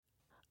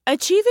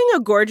Achieving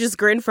a gorgeous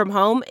grin from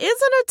home isn't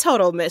a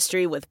total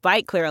mystery with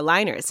Byte Clear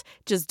aligners.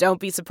 Just don't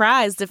be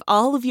surprised if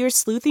all of your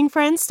sleuthing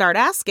friends start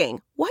asking,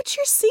 "What's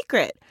your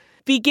secret?"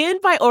 Begin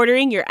by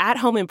ordering your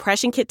at-home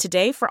impression kit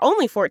today for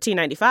only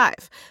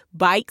 $14.95.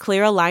 Byte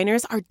Clear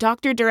aligners are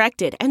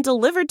doctor-directed and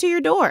delivered to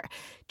your door.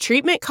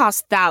 Treatment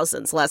costs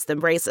thousands less than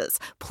braces.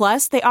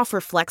 Plus, they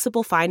offer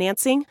flexible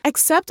financing,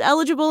 accept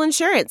eligible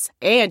insurance,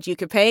 and you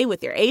can pay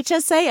with your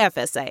HSA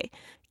FSA.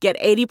 Get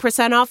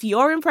 80% off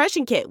your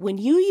impression kit when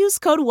you use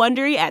code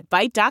WONDERY at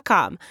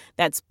Byte.com.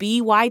 That's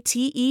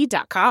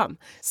BYTE.com.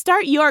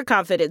 Start your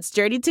confidence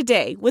journey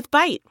today with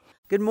Byte.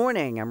 Good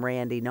morning, I'm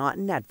Randy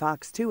Naughton at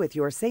Fox 2 with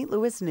your St.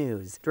 Louis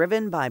news,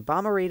 driven by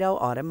Bomarito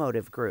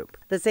Automotive Group.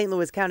 The St.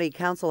 Louis County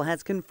Council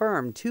has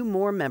confirmed 2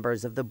 more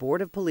members of the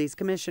Board of Police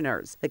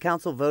Commissioners. The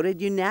council voted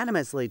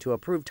unanimously to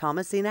approve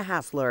Thomasina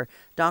Hassler.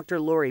 Dr.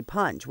 Lori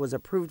Punch was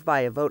approved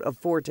by a vote of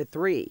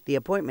 4-3. The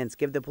appointments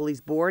give the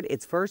police board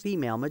its first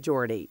female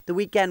majority. The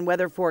weekend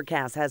weather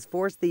forecast has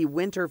forced the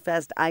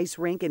Winterfest Ice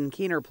Rink in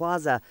Keener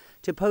Plaza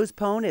to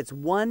postpone its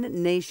One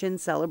Nation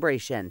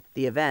celebration.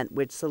 The event,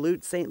 which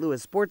salutes St. Louis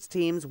sports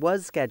teams,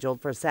 was scheduled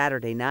for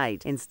Saturday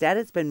night. Instead,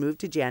 it's been moved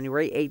to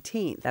January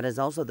 18th. That is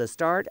also the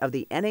start of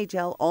the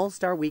NHL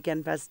All-Star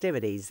Weekend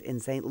festivities in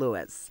St.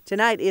 Louis.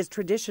 Tonight is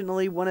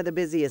traditionally one of the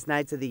busiest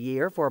nights of the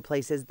year for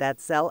places that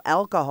sell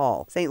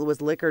alcohol. St.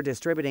 Louis Liquor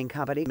Distributing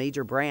Company,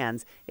 Major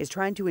Brands, is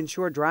trying to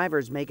ensure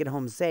drivers make it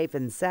home safe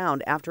and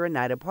sound after a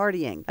night of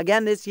partying.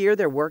 Again, this year,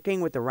 they're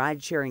working with the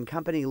ride-sharing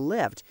company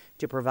Lyft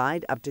to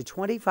provide up to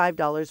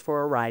 $25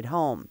 for a ride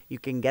home. You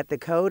can get the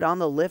code on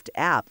the Lyft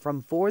app from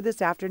 4 this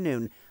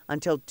afternoon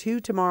until 2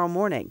 tomorrow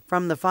morning.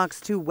 From the Fox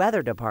 2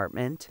 Weather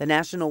Department, the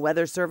National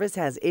Weather Service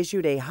has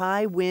issued a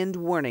high wind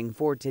warning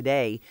for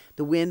today.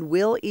 The wind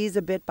will ease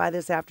a bit by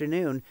this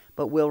afternoon,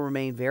 but will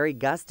remain very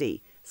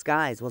gusty.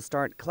 Skies will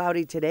start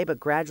cloudy today, but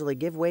gradually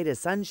give way to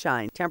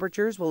sunshine.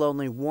 Temperatures will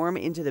only warm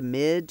into the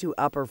mid to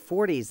upper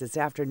 40s this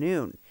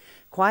afternoon.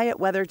 Quiet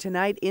weather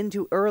tonight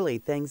into early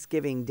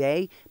Thanksgiving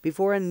Day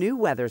before a new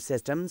weather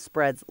system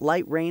spreads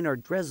light rain or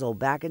drizzle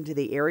back into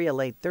the area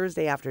late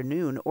Thursday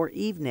afternoon or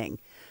evening.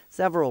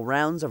 Several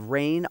rounds of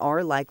rain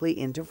are likely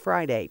into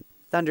Friday.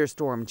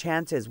 Thunderstorm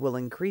chances will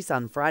increase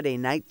on Friday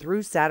night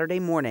through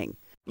Saturday morning.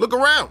 Look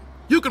around.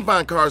 You can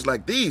find cars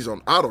like these on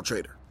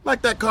AutoTrader,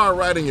 like that car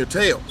riding your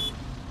tail.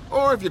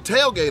 Or if you're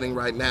tailgating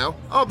right now,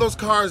 all those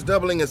cars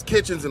doubling as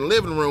kitchens and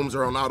living rooms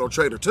are on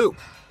AutoTrader too.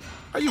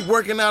 Are you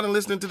working out and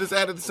listening to this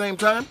ad at the same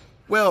time?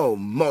 Well,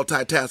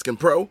 multitasking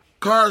pro,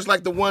 cars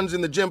like the ones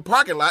in the gym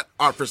parking lot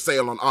are for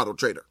sale on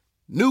AutoTrader.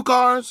 New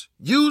cars,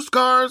 used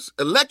cars,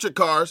 electric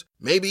cars,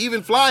 maybe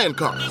even flying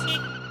cars.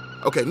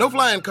 Okay, no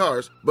flying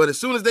cars, but as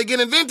soon as they get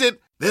invented,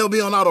 they'll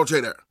be on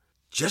AutoTrader.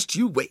 Just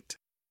you wait.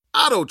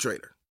 AutoTrader.